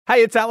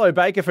Hey, it's Allo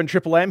Baker from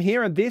Triple M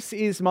here, and this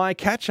is my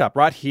catch-up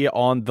right here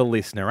on the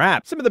Listener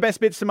app. Some of the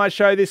best bits of my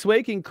show this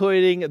week,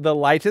 including the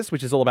latest,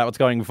 which is all about what's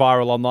going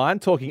viral online,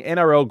 talking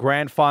NRL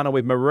Grand Final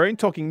with Maroon,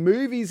 talking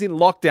movies in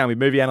lockdown with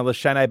movie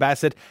analyst Shane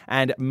Bassett,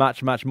 and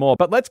much, much more.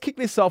 But let's kick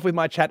this off with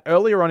my chat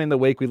earlier on in the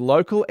week with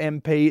local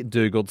MP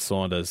Dougal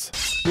Saunders.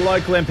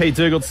 Local MP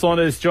Dougal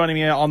Saunders joining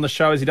me on the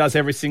show as he does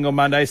every single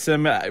Monday.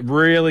 Some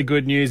really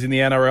good news in the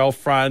NRL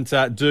front.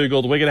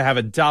 Dougal, we're going to have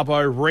a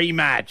Dubbo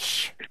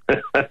rematch.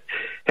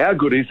 How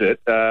good is it?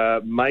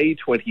 May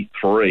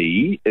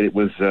 23, it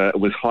was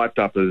hyped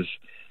up as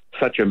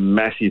such a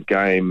massive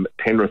game.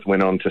 Penrith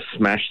went on to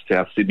smash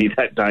South Sydney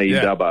that day in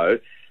Dubbo.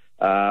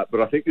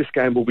 But I think this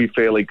game will be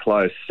fairly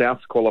close.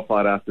 Souths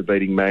qualified after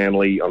beating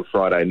Manly on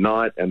Friday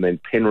night, and then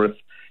Penrith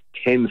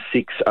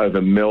 10-6 over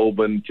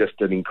Melbourne.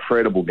 Just an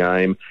incredible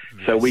game.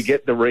 Yes. So we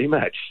get the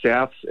rematch,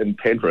 Souths and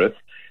Penrith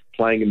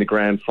playing in the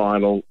grand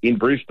final in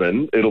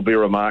Brisbane. It'll be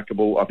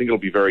remarkable. I think it'll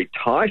be very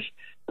tight.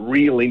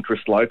 Real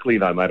interest locally,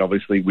 though, mate,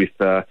 obviously, with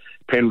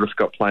Penrith's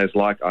got players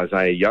like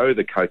Isaiah Yeo,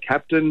 the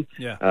co-captain,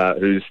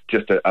 who's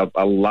just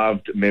a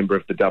loved member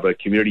of the Dubbo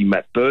community,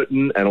 Matt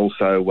Burton, and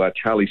also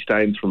Charlie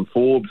Staines from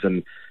Forbes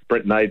and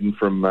Brett Naden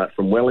from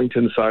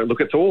Wellington. So,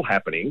 look, it's all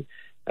happening.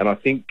 And I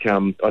think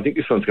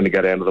this one's going to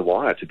go down to the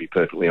wire, to be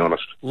perfectly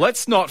honest.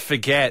 Let's not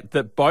forget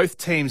that both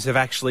teams have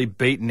actually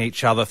beaten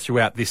each other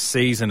throughout this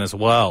season as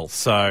well.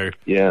 So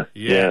yeah,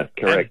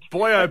 correct. And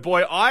boy, oh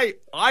boy,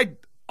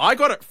 I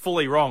got it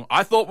fully wrong.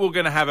 I thought we were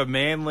going to have a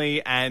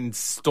Manly and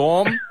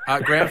Storm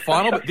grand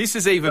final, but this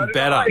is even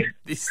better.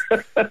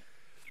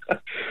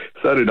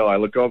 So did I.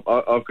 Look, I've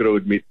got to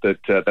admit that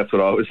that's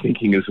what I was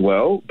thinking as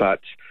well. But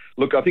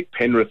look, I think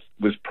Penrith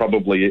was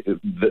probably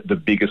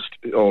the biggest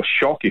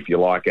shock, if you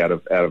like, out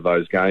of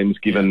those games,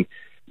 given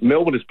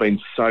Melbourne has been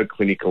so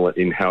clinical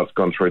in how it's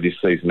gone through this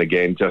season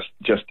again,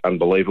 just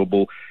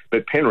unbelievable.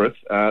 But Penrith,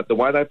 the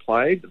way they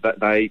played, that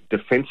they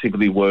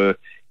defensively were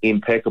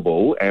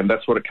impeccable, and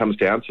that's what it comes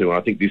down to. And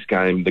I think this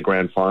game, the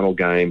grand final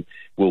game,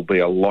 will be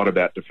a lot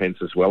about defence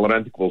as well. I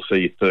don't think we'll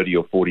see 30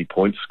 or 40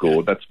 points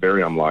scored. That's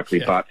very unlikely,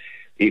 but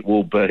it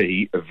will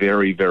be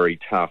very, very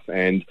tough.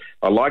 And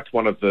I liked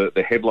one of the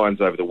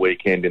headlines over the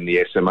weekend in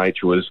the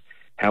SMH was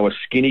how a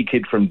skinny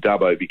kid from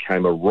Dubbo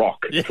became a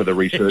rock for the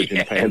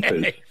resurgent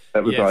Panthers.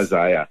 That was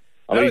Isaiah.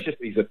 I mean,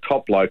 he's a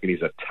top bloke and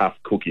he's a tough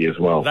cookie as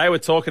well. They were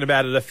talking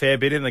about it a fair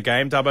bit in the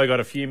game. Dubbo got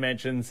a few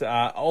mentions.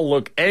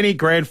 Look, any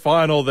grand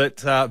final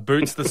that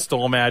boots the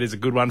Storm out is a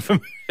good one for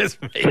me, as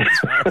far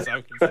as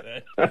I'm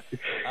concerned.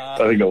 I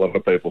think a lot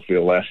of people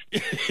feel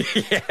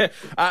that.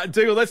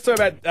 Dougal, let's talk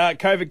about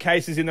COVID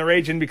cases in the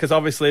region, because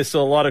obviously there's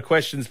still a lot of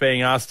questions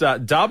being asked.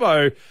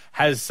 Dubbo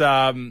has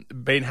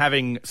been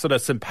having sort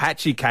of some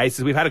patchy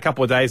cases. We've had a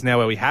couple of days now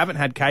where we haven't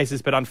had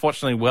cases, but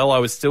unfortunately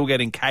Wello is still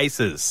getting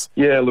cases.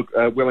 Yeah, look,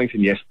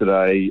 Wellington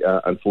yesterday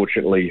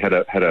unfortunately had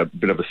a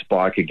bit of a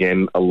spike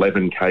again,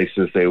 11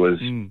 cases. There was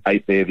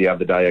 8 there the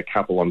other day, a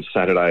couple on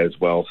Saturday as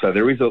well. So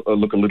there is a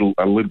little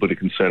bit of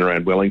concern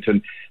around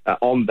Wellington.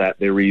 On that,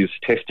 there is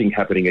testing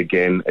happening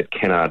again at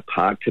Kennard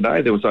Park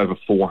today. There was over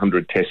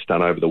 400 tests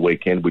done over the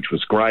weekend, which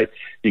was great.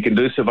 You can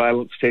do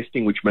surveillance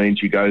testing, which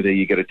means you go there,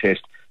 you get a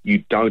test.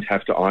 You don't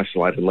have to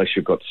isolate unless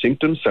you've got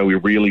symptoms. So we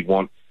really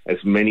want as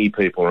many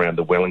people around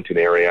the Wellington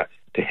area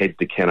to head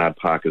to Kennard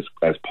Park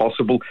as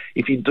possible.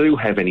 If you do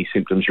have any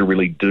symptoms, you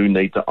really do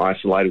need to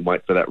isolate and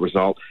wait for that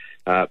result.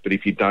 But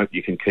if you don't,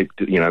 you can keep,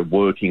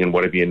 working and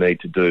whatever you need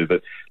to do.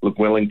 But look,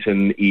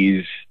 Wellington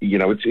is,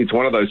 it's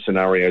one of those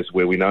scenarios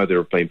where we know there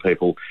have been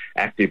people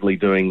actively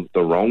doing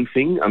the wrong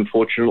thing,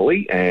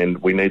 unfortunately, and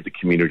we need the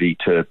community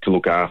to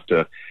look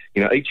after,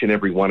 each and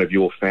every one of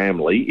your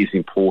family is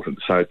important.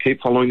 So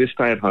keep following the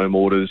stay-at-home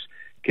orders,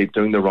 keep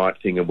doing the right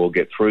thing, and we'll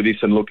get through this.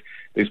 And look,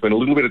 there's been a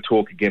little bit of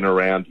talk again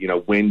around,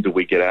 when do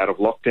we get out of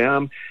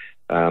lockdown?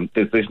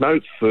 There's no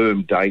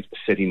firm date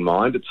set in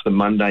mind. It's the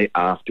Monday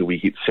after we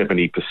hit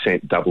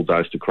 70% double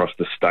dosed across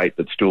the state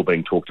that's still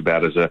being talked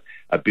about as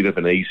a bit of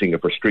an easing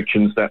of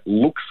restrictions. That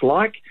looks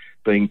like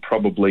being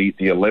probably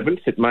the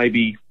 11th. It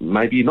maybe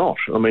not.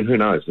 I mean, who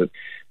knows? That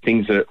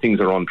things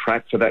are on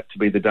track for that to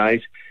be the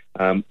date.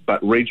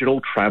 But regional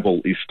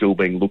travel is still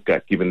being looked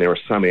at, given there are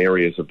some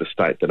areas of the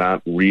state that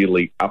aren't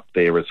really up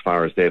there as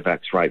far as their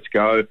vax rates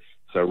go.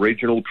 So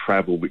regional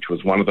travel, which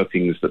was one of the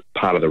things that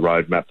part of the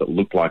roadmap that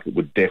looked like it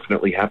would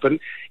definitely happen,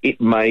 it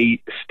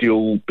may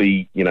still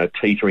be,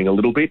 teetering a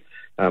little bit.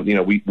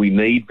 We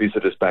need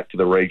visitors back to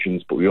the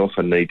regions, but we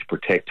also need to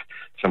protect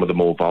some of the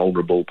more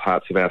vulnerable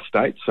parts of our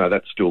state. So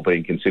that's still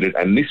being considered.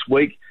 And this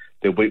week,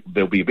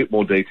 there'll be a bit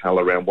more detail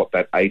around what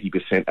that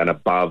 80% and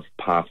above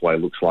pathway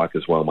looks like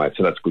as well, mate.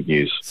 So that's good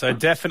news. So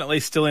definitely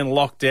still in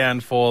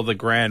lockdown for the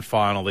grand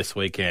final this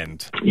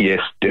weekend. Yes,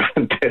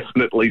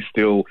 definitely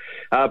still.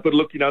 But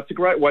look, it's a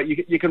great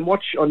way. You can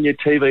watch on your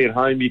TV at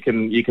home. You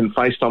can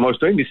FaceTime. I was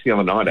doing this the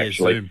other night,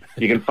 actually. Zoom.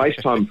 You can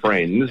FaceTime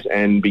friends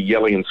and be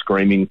yelling and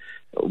screaming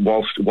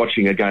whilst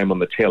watching a game on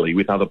the telly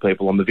with other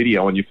people on the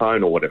video on your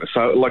phone or whatever.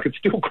 So, like, it's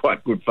still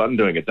quite good fun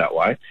doing it that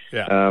way.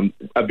 Yeah.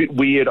 A bit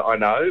weird, I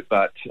know,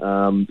 but,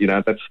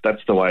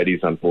 that's the way it is,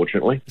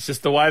 unfortunately. It's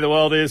just the way the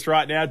world is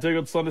right now.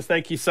 Dougal Saunders,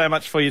 thank you so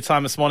much for your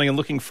time this morning, and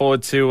looking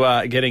forward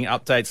to getting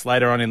updates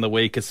later on in the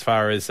week as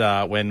far as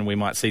when we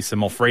might see some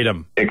more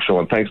freedom.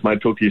 Excellent. Thanks,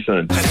 mate. Talk to you soon.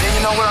 And then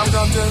you know what I'm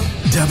going to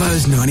do?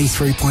 Dubbo's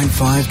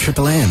 93.5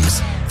 Triple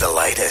M's, the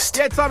latest.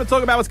 Yeah, it's time to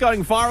talk about what's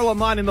going viral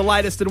online in the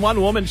latest. And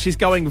one woman, she's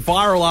going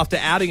viral after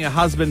outing her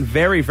husband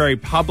very, very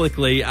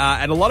publicly.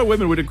 And a lot of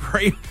women would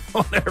agree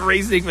on her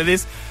reasoning for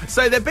this.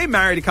 So they've been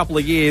married a couple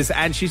of years,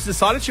 and she's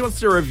decided she wants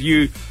to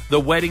review the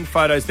wedding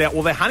photos, their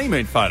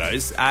honeymoon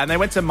photos. And they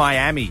went to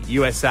Miami,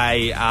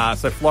 USA,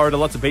 so Florida,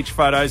 lots of beach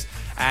photos.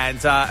 And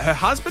her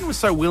husband was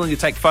so willing to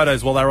take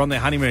photos while they were on their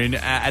honeymoon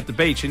at the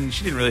beach, and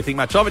she didn't really think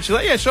much of it. She's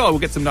like, yeah, sure, we'll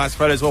get some nice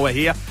photos while we're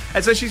here.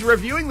 And so she's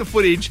reviewing the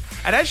footage,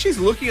 and as she's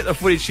looking at the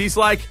footage, she's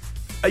like,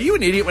 are you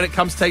an idiot when it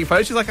comes to taking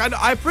photos? She's like,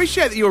 I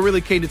appreciate that you're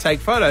really keen to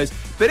take photos,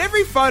 but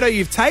every photo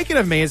you've taken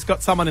of me has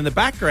got someone in the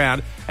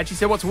background. And she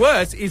said, what's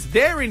worse is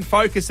they're in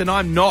focus and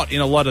I'm not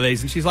in a lot of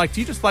these. And she's like,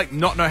 do you just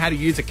not know how to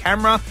use a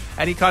camera?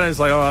 And he kind of is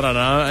like, oh, I don't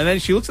know. And then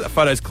she looks at the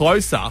photos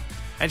closer,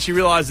 and she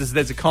realizes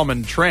there's a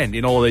common trend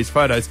in all of these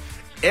photos.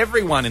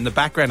 Everyone in the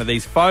background of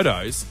these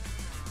photos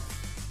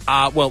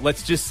are, well,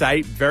 let's just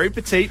say, very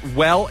petite,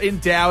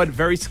 well-endowed,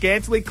 very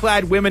scantily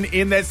clad women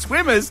in their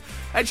swimmers.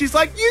 And she's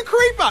like, you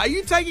creeper, are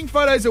you taking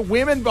photos of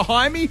women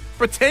behind me,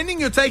 pretending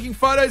you're taking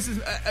photos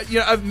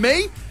of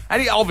me?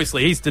 And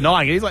he's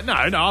denying it. He's like, no,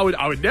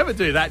 I would never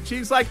do that.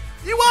 She's like,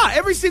 you are.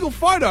 Every single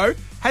photo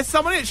has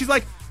someone in it. She's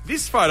like,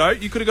 this photo,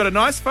 you could have got a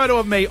nice photo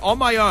of me on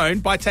my own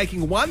by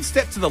taking one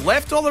step to the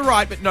left or the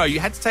right, but no, you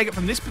had to take it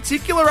from this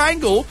particular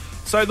angle,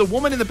 so the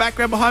woman in the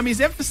background behind me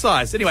is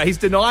emphasised. Anyway, he's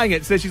denying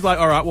it, so she's like,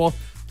 all right, well,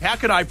 how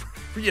can I,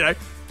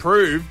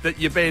 prove that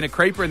you're being a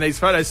creeper in these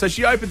photos? So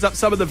she opens up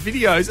some of the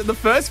videos, and the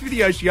first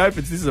video she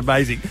opens, this is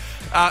amazing,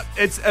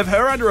 it's of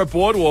her under a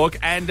boardwalk,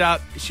 and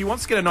she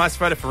wants to get a nice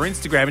photo for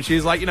Instagram, and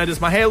she's like, does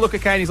my hair look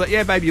okay? And he's like,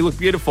 yeah, baby, you look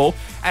beautiful.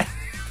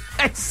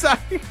 And so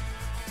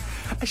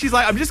she's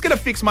like, I'm just going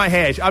to fix my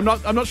hair. I'm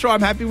not sure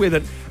I'm happy with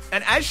it.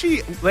 And as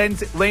she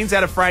leans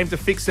out of frame to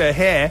fix her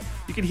hair,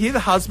 you can hear the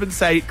husband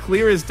say,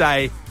 clear as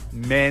day,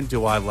 man,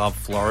 do I love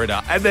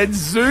Florida. And then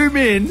zoom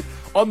in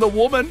on the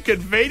woman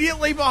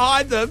conveniently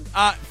behind them,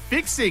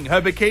 fixing her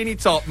bikini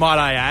top, might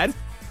I add.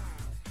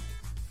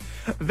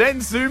 Then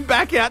zoom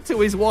back out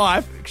to his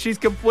wife. She's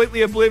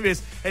completely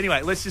oblivious.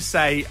 Anyway, let's just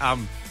say,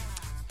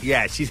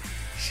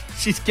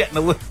 she's getting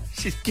a little...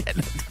 She's getting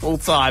it full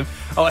time.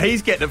 Oh,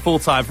 he's getting it full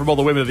time from all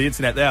the women of the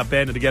internet. They are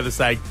banding together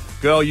saying,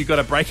 girl, you got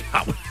to break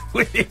up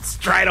with it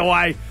straight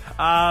away.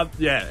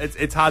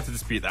 It's hard to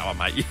dispute that one,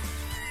 mate.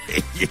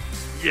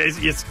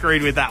 You're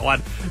screwed with that one.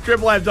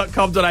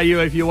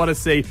 triplem.com.au if you want to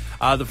see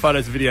the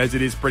photos and videos.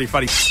 It is pretty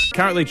funny.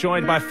 Currently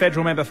joined by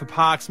federal member for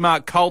Parks,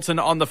 Mark Colton,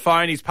 on the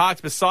phone. He's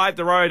parked beside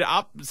the road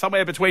up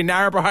somewhere between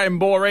Narrabri and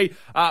Boree.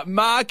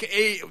 Mark,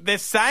 they're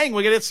saying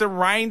we're going to get some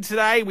rain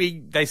today.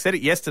 They said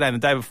it yesterday and the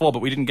day before, but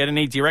we didn't get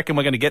any. Do you reckon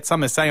we're going to get some?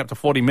 They're saying up to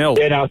 40 mil.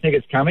 Yeah, no, I think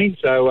it's coming.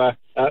 So,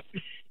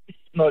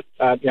 not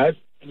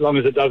as long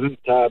as it doesn't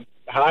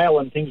hail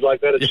and things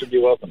like that, it should be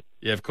welcome.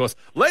 Yeah, of course.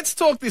 Let's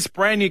talk this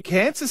brand new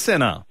cancer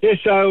centre. Yeah,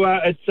 so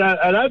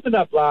it opened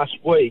up last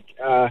week,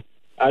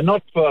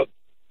 not for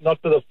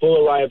the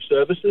full array of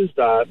services,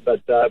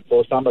 but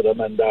for some of them,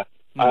 and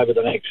over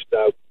the next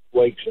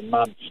weeks and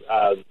months,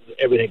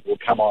 everything will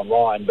come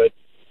online. But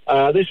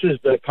this is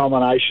the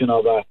culmination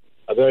of a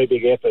very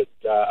big effort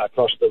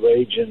across the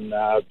region.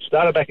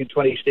 Started back in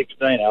 2016,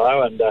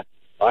 hello, and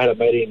I had a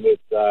meeting with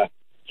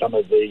some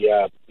of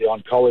the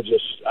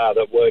oncologists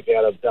that work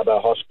out of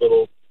Dubbo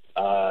Hospital,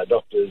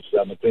 Doctors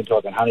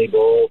McClintock and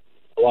Honeyball,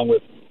 along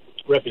with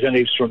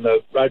representatives from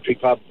the Rotary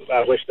Club,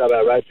 West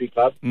Dubbo Rotary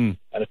Club, and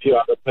a few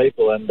other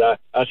people. And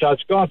so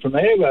it's gone from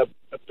there.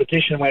 A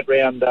petition went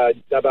round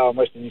Dubbo and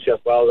Western New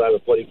South Wales, over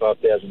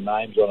 45,000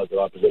 names on it that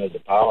I presented to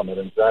Parliament.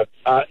 And so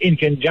in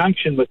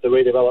conjunction with the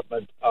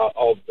redevelopment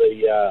of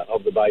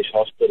the base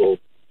hospital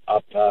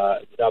up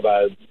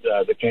Dubbo,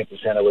 the cancer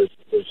centre was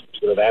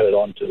sort of added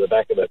on to the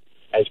back of it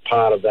as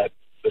part of that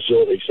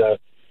facility. So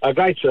a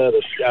great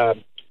service.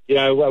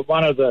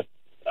 One of the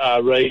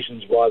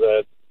reasons why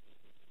the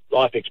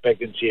life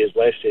expectancy is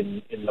less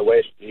in the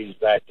West is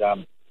that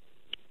the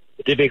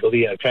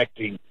difficulty in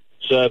attracting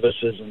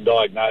services and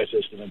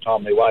diagnosis in a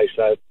timely way.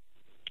 So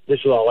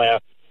this will allow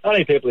not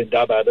only people in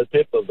Dubbo, but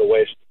people of the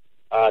West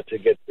to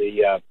get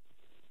the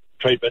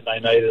treatment they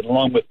need, and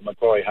along with the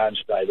Macquarie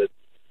Homestay that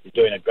is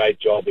doing a great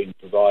job in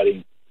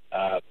providing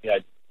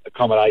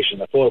accommodation,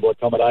 affordable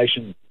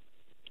accommodation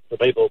for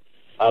people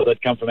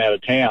that come from out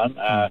of town.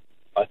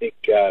 I think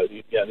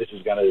this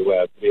is going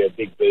to be a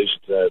big boost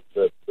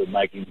for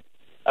making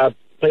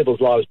people's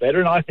lives better,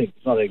 and I think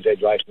it's not an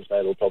exaggeration to say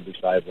it'll probably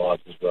save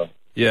lives as well.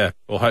 Yeah,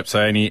 we'll hope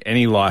so.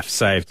 Any life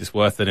saved is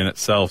worth it in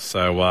itself.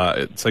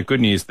 So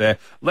good news there.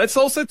 Let's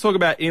also talk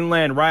about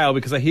Inland Rail,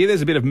 because I hear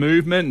there's a bit of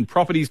movement and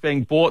properties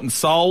being bought and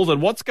sold,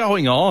 and what's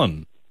going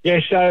on? Yeah,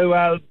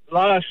 so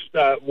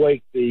last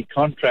week the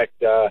contract,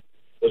 there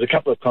was a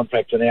couple of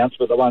contracts announced,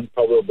 but the one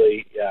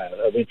probably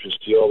of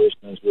interest to your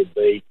listeners would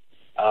be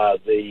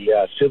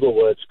the civil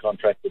works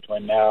contract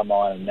between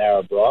Narromine and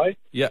Narrabri.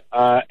 Yeah.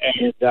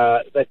 And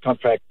that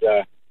contract,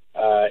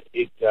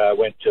 it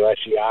went to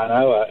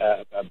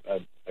Asciano,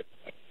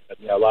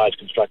 a large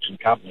construction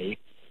company.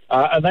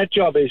 And that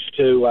job is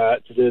to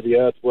do the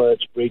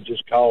earthworks,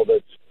 bridges,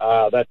 culverts,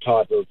 that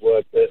type of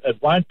work.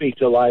 It won't be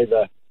to lay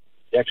the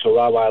actual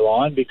railway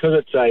line because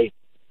it's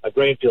a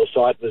greenfield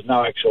site. There's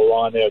no actual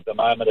line there at the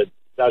moment. It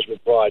does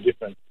require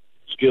different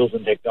skills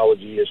and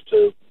technology as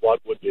to what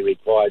would be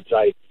required,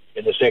 say,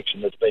 in the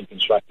section that's been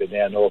constructed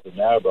now north of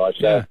Narrabri.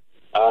 So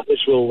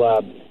this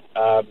will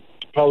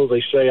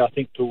probably see, I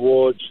think,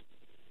 towards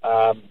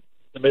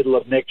the middle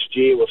of next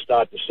year, we'll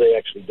start to see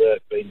actually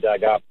dirt being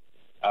dug up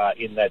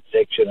in that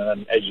section. And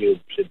then, as you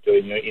said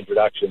in your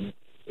introduction,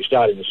 we're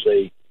starting to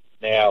see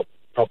now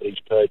properties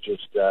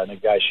purchased,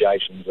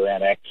 negotiations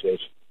around access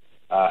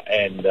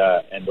and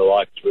the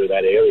like through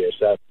that area.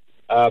 So,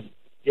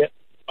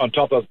 on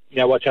top of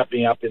what's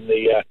happening up in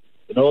the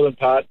northern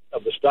part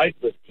of the state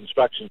with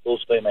construction full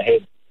steam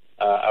ahead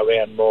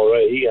around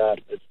Moree,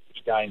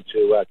 it's going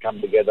to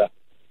come together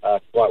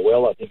quite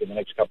well, I think, in the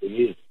next couple of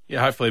years. Yeah,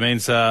 hopefully it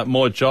means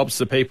more jobs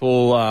for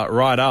people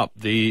right up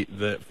the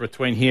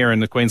between here and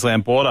the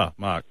Queensland border,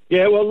 Mark.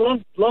 Yeah, well,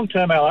 long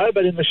term, hello,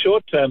 but in the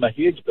short term, a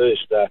huge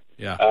boost.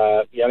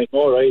 In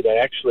Moree, they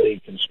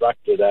actually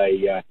constructed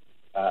a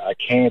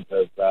camp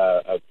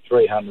of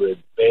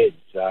 300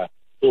 beds,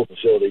 full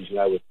facilities,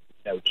 with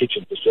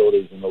kitchen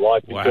facilities and the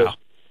like. Wow. Because,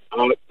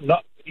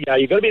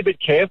 you've got to be a bit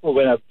careful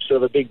when a sort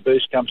of a big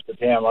boost comes to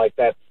town like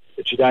that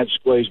you don't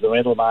squeeze the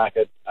rental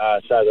market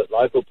so that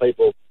local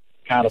people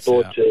can't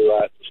afford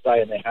to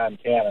stay in their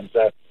hometown. And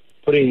so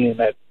putting in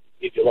that,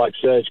 if you like,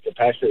 surge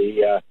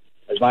capacity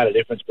has made a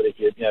difference. But if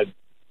you're,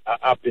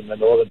 up in the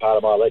northern part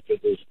of my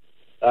electorate,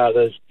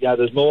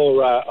 there's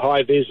more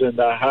high vis and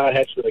hard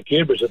hats than the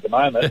Cubras at the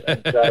moment.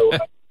 And so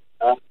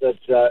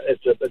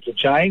it's a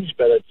change,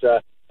 but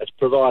it's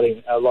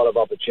providing a lot of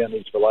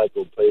opportunities for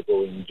local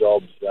people in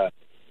jobs,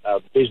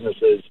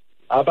 businesses.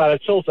 But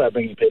it's also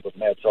bringing people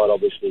from outside,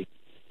 obviously.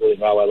 Building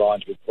railway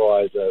lines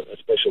requires a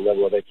special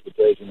level of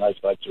expertise, and those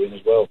folks are in as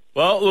well.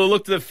 Well, we'll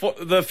look to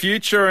the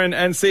future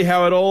and see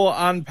how it all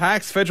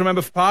unpacks. Federal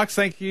Member for Parks,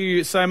 thank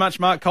you so much,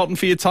 Mark Colton,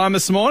 for your time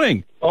this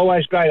morning.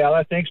 Always great,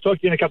 Alan. Thanks. Talk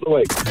to you in a couple of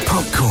weeks.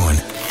 Popcorn,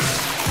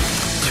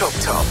 Chop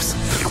Tops,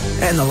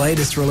 and the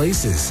latest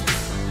releases.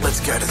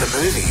 Let's go to the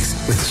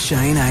movies with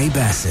Shane A.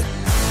 Bassett.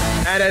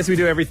 And as we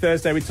do every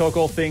Thursday, we talk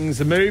all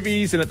things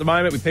movies. And at the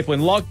moment, with people in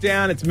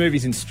lockdown, it's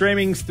movies in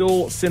streaming,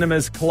 still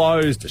cinemas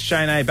closed.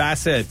 Shane A.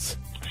 Bassett.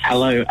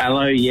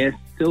 Hello, yes,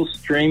 still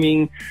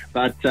streaming,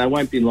 but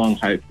won't be long,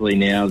 hopefully,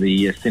 now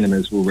the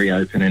cinemas will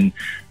reopen and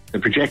the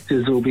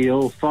projectors will be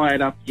all fired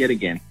up yet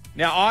again.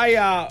 Now,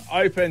 I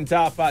opened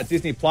up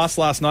Disney Plus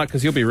last night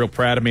because you'll be real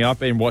proud of me. I've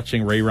been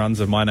watching reruns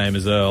of My Name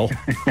is Earl.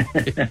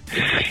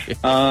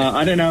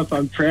 I don't know if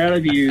I'm proud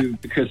of you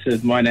because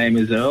of My Name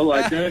is Earl.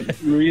 I don't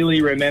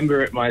really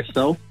remember it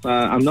myself.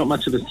 I'm not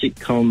much of a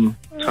sitcom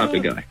type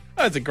of guy.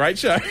 Oh, it's a great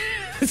show.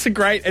 It's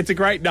a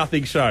great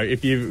nothing show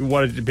if you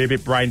wanted to be a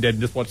bit brain dead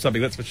and just watch something,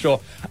 that's for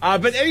sure.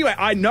 But anyway,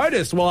 I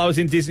noticed while I was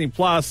in Disney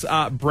Plus,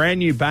 brand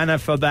new banner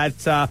for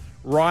that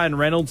Ryan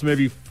Reynolds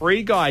movie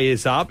Free Guy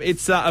is up.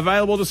 It's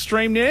available to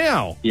stream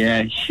now.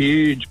 Yeah,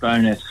 huge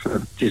bonus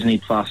for Disney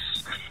Plus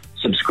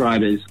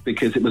subscribers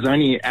because it was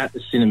only at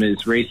the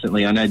cinemas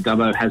recently. I know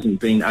Dubbo hasn't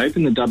been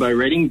open, the Dubbo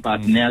Reading,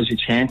 but now's your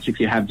chance if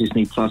you have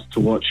Disney Plus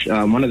to watch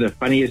one of the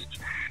funniest,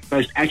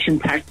 most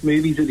action-packed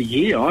movies of the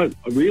year. I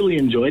really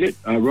enjoyed it.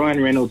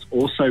 Ryan Reynolds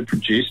also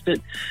produced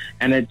it,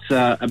 and it's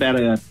about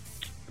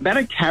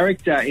a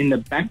character in the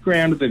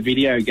background of a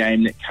video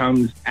game that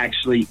comes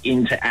actually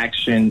into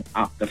action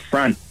up the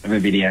front of a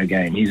video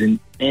game. He's an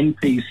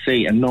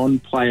NPC, a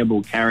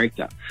non-playable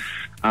character,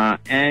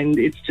 and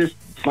it's just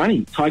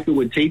funny. Taika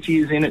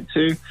Waititi is in it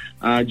too.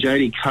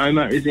 Jodie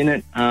Comer is in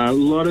it. A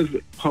lot of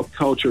pop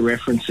culture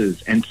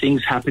references and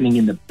things happening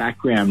in the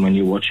background when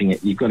you're watching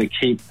it. You've got to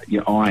keep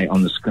your eye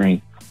on the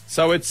screen.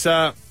 So it's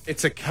a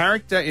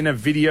character in a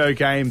video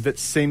game that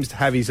seems to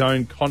have his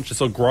own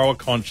conscious or grow a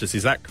conscious.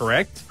 Is that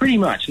correct? Pretty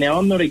much. Now,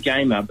 I'm not a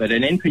gamer, but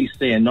an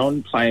NPC, a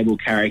non-playable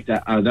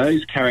character, are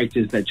those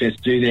characters that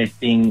just do their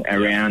thing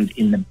around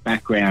in the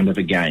background of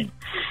a game.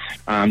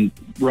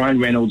 Ryan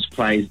Reynolds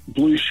plays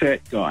Blue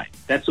Shirt Guy.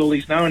 That's all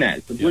he's known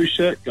as, the Blue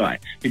Shirt Guy,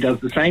 who does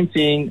the same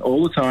thing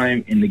all the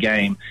time in the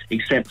game,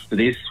 except for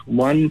this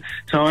one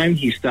time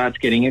he starts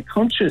getting a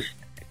conscience,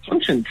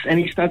 and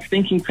he starts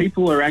thinking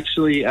people are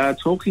actually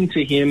talking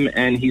to him,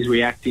 and he's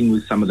reacting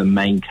with some of the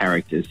main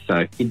characters.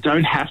 So you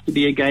don't have to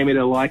be a gamer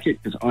to like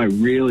it, because I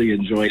really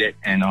enjoyed it,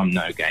 and I'm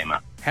no gamer.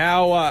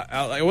 How?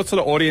 What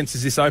sort of audience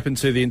is this open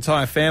to? The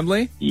entire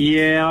family?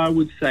 Yeah, I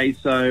would say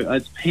so.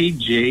 It's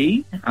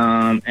PG,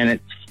 and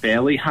it's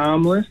fairly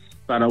harmless,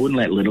 but I wouldn't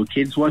let little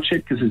kids watch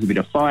it because there's a bit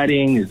of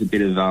fighting, there's a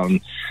bit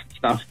of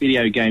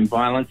video game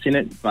violence in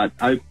it. But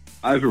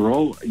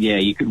overall, yeah,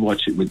 you could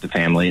watch it with the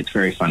family. It's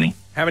very funny.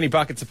 How many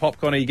buckets of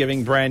popcorn are you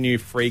giving brand new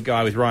Free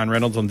Guy with Ryan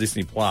Reynolds on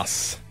Disney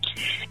Plus?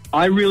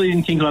 I really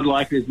didn't think I'd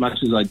like it as much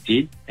as I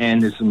did,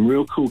 and there's some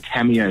real cool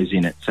cameos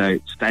in it, so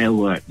stay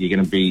alert. You're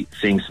going to be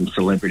seeing some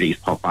celebrities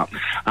pop up.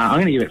 I'm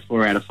going to give it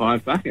 4 out of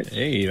 5 buckets.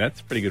 Hey, that's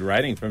a pretty good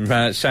rating from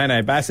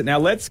Shane Bassett. Now,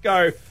 let's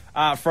go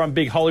from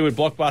big Hollywood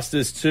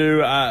blockbusters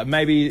to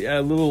maybe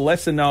a little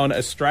lesser-known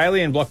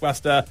Australian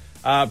blockbuster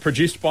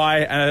produced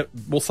by,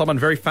 someone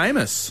very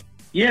famous.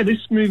 Yeah, this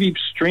movie,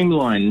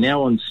 Streamline,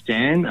 now on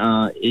Stan,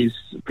 is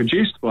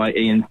produced by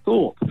Ian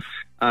Thorpe.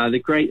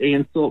 The great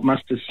Ian Thorpe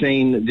must have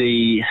seen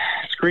the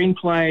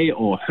screenplay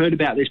or heard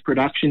about this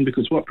production,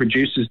 because what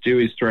producers do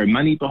is throw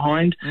money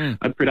behind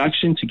a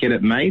production to get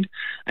it made.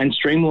 And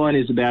Streamline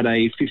is about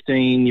a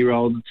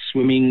 15-year-old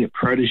swimming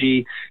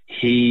prodigy.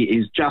 He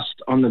is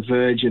just on the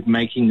verge of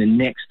making the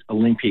next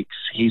Olympics.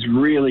 He's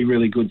really,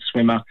 really good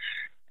swimmer.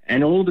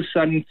 And all of a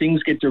sudden,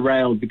 things get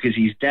derailed because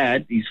his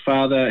dad, his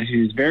father,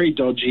 who's very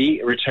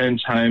dodgy,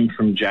 returns home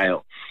from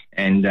jail.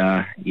 And,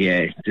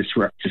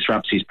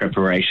 disrupts his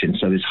preparation.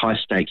 So there's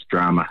high-stakes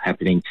drama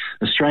happening.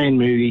 Australian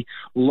movie,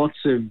 lots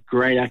of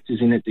great actors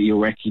in it that you'll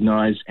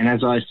recognise. And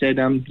as I said,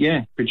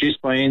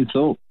 produced by Ian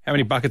Thorpe. How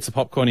many buckets of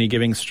popcorn are you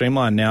giving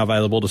Streamline, now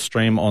available to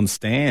stream on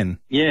Stan?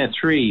 Yeah,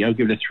 3. I'll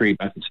give it 3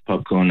 buckets of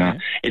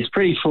popcorn. It's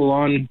pretty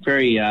full-on,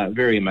 very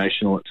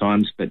emotional at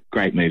times, but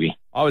great movie.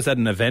 I was at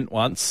an event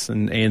once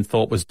and Ian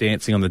Thorpe was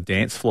dancing on the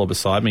dance floor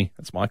beside me.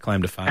 That's my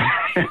claim to fame.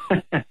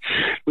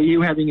 Were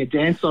you having a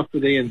dance-off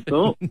with Ian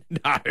Thorpe?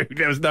 No,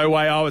 there was no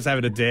way I was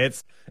having a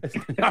dance.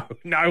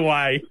 No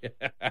way.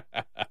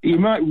 You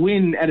might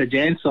win at a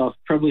dance-off,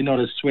 probably not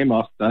a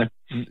swim-off, though.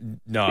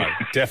 No,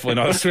 definitely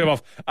not a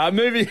swim-off.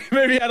 Movie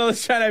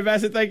analyst Shane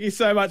Bassett, thank you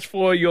so much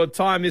for your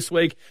time this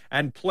week,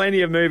 and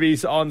plenty of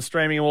movies on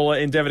streaming, and we'll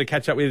endeavour to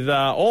catch up with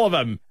all of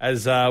them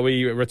as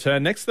we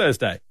return next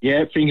Thursday.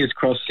 Yeah, fingers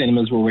crossed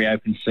cinemas will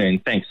reopen soon.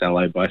 Thanks,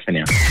 Allo. Bye for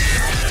now.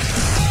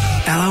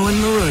 Allo and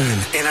Maroon,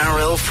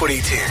 NRL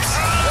footy tips.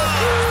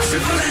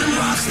 Triple M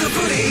rocks the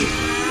footy.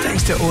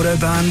 Thanks to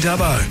Autobahn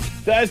Dubbo.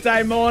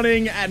 Thursday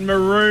morning at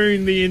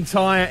Maroon, the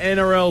entire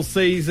NRL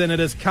season. It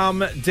has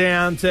come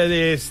down to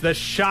this. The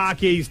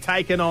Sharkies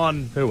taken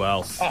on... Who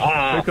else?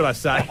 Who could I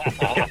say?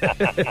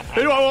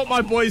 Who do I want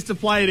my boys to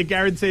play in a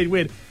guaranteed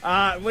win?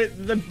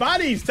 With the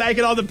Bunnies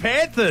taking on the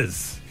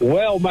Panthers.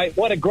 Well, mate,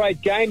 what a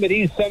great game it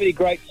is. So many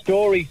great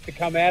stories to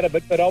come out of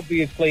it. But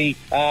obviously,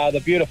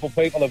 the beautiful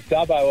people of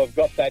Dubbo have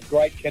got that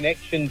great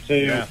connection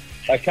to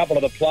a couple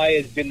of the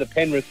players in the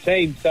Penrith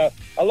team. So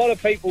a lot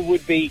of people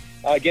would be,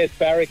 I guess,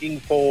 barracking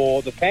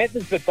for the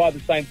Panthers. But by the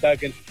same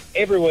token,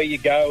 everywhere you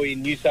go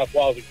in New South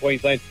Wales and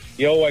Queensland,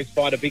 you always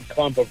find a big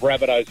clump of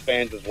Rabbitohs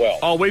fans as well.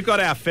 Oh, we've got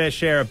our fair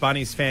share of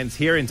Bunnies fans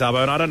here in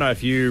Dubbo, and I don't know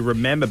if you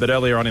remember, but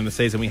earlier on in the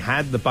season we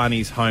had the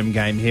Bunnies home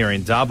game here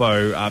in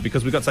Dubbo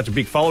because we've got such a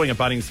big following of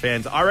Bunnies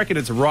fans. I reckon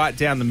it's right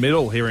down the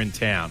middle here in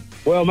town.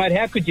 Well, mate,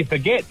 how could you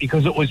forget?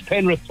 Because it was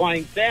Penrith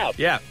playing South.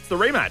 Yeah, it's the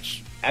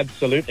rematch.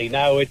 Absolutely.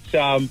 No, it's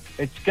going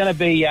to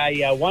be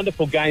a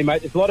wonderful game,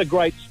 mate. There's a lot of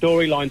great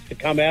storylines to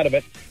come out of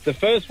it. The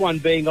first one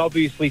being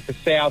obviously for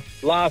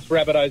South, last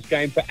Rabbitohs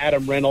game for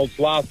Adam Reynolds,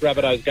 last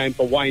Rabbitohs game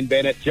for Wayne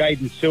Bennett,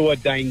 Jaden Sewer,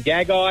 Dane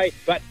Gagai.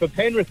 But for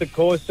Penrith, of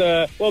course,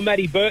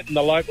 Matty Burton,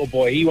 the local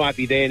boy, he won't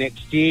be there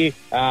next year.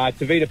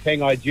 Tavita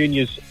Pengai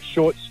Jr.'s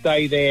short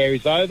stay there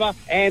is over.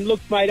 And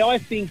look, mate, I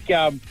think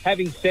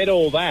having said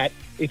all that,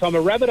 if I'm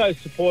a Rabbitohs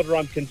supporter,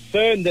 I'm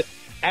concerned that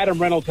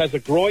Adam Reynolds has a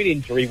groin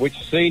injury, which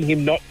seen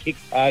him not kick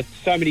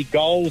so many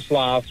goals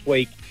last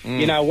week.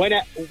 You know, when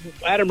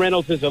Adam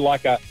Reynolds is a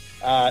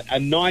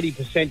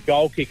 90%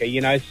 goal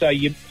kicker, so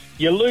you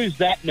lose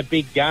that in a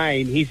big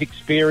game. His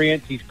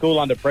experience, he's cool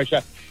under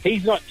pressure.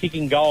 He's not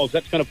kicking goals.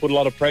 That's going to put a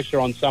lot of pressure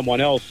on someone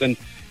else. And,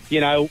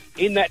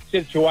 in that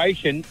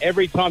situation,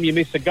 every time you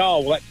miss a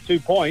goal, well, that's 2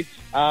 points.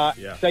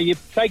 So you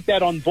take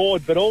that on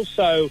board, but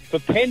also for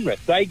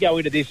Penrith, they go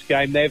into this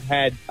game. They've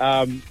had,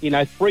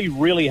 3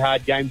 really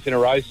hard games in a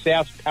row,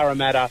 South,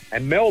 Parramatta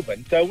and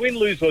Melbourne. So win,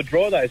 lose or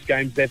draw those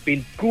games, they've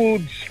been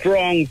good,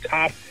 strong,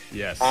 tough,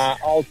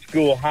 old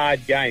school,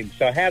 hard games.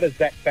 So how does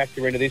that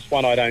factor into this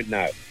one? I don't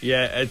know.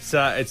 Yeah,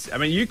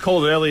 you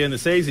called it earlier in the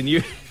season.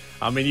 You're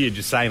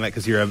just saying that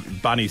because you're a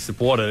Bunnies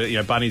supporter.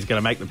 Bunnies going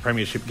to make the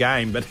premiership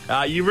game. But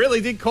you really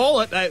did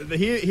call it.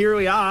 Here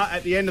we are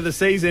at the end of the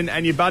season,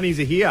 and your Bunnies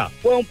are here.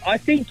 Well, I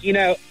think,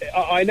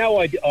 I know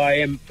I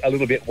am a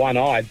little bit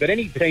one-eyed, but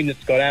any team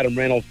that's got Adam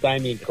Reynolds,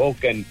 Damien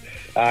Cook and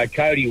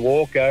Cody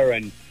Walker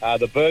and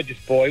the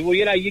Burgess boy, well,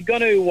 you're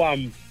going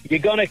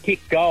to kick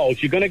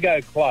goals. You're going to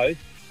go close.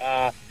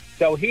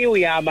 So here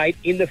we are, mate.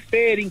 In the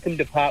fair income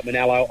department,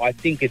 Allo, I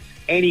think it's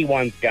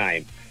anyone's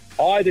game.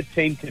 Either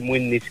team can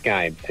win this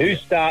game. Who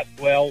starts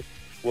well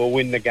will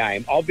win the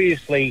game.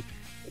 Obviously,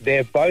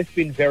 they've both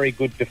been very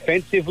good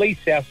defensively.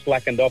 South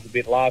slackened off a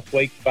bit last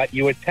week, but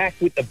you attack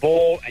with the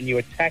ball and you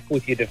attack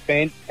with your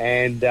defence.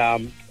 And,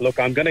 look,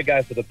 I'm going to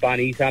go for the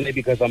Bunnies only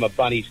because I'm a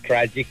Bunnies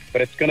tragic,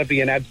 but it's going to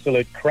be an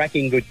absolute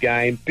cracking good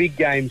game. Big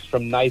games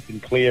from Nathan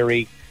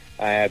Cleary.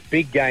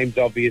 Big games,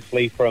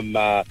 obviously, from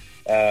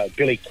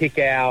Billy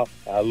Kickow,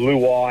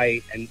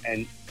 Luai,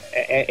 and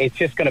it's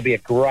just going to be a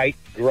great,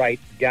 great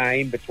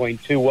game between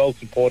two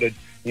well-supported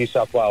New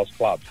South Wales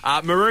clubs.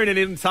 Maroon, and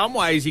in some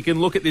ways you can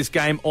look at this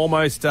game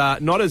almost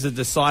not as a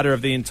decider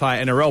of the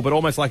entire NRL, but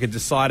almost like a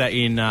decider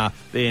in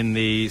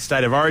the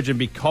State of Origin,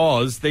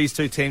 because these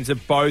two teams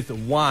have both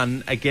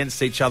won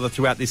against each other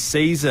throughout this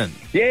season.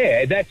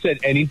 Yeah, that's an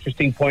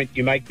interesting point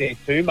you make there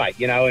too, mate.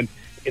 You know, and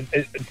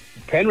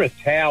Penrith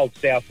towelled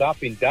South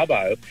up in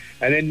Dubbo,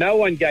 and then no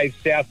one gave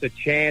South a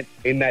chance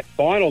in that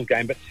final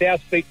game, but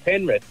South beat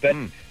Penrith. But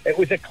it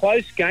was a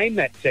close game,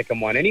 that second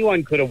one.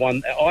 Anyone could have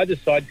won. Either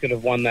side could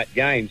have won that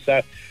game.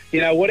 So,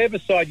 you know, whatever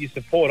side you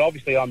support,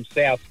 obviously I'm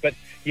South, but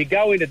you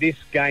go into this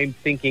game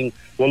thinking,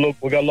 well, look,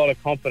 we've got a lot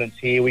of confidence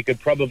here. We could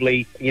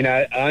probably, you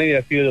know, only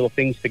a few little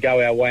things to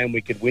go our way and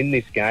we could win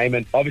this game.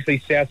 And obviously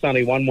South's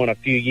only won one a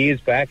few years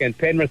back, and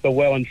Penrith are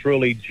well and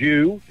truly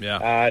due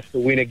to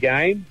win a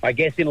game. I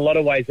guess in a lot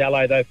of ways,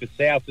 Allo, though, for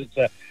South, it's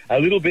a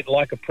little bit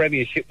like a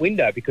premiership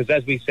window, because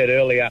as we said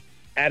earlier,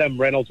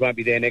 Adam Reynolds won't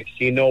be there next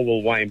year, nor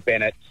will Wayne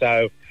Bennett.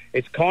 So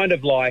it's kind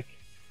of like,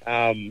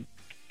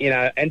 you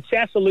know, and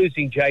South are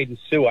losing Jaden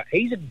Sewer.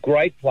 He's a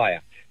great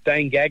player.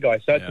 Dane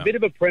Gagai. So it's a bit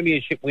of a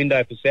premiership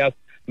window for South.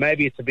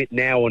 Maybe it's a bit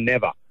now or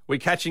never. We're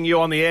catching you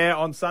on the air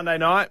on Sunday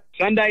night.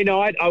 Sunday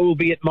night, I will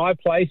be at my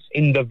place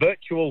in the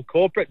virtual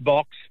corporate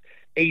box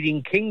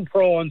eating king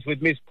prawns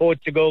with Miss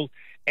Portugal.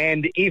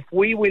 And if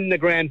we win the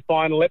grand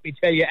final, let me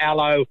tell you,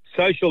 Allo,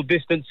 social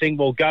distancing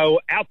will go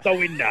out the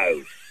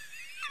window.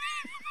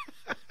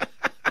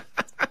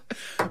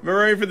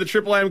 Maroon for the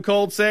Triple M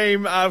call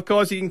team. Of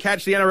course, you can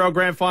catch the NRL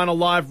Grand Final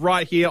live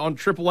right here on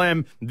Triple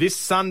M this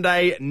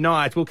Sunday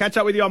night. We'll catch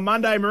up with you on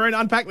Monday, Maroon.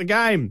 Unpack the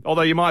game,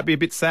 although you might be a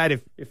bit sad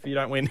if you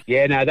don't win.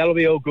 Yeah, no, that'll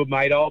be all good,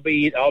 mate. I'll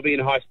be in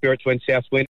high spirits when South win.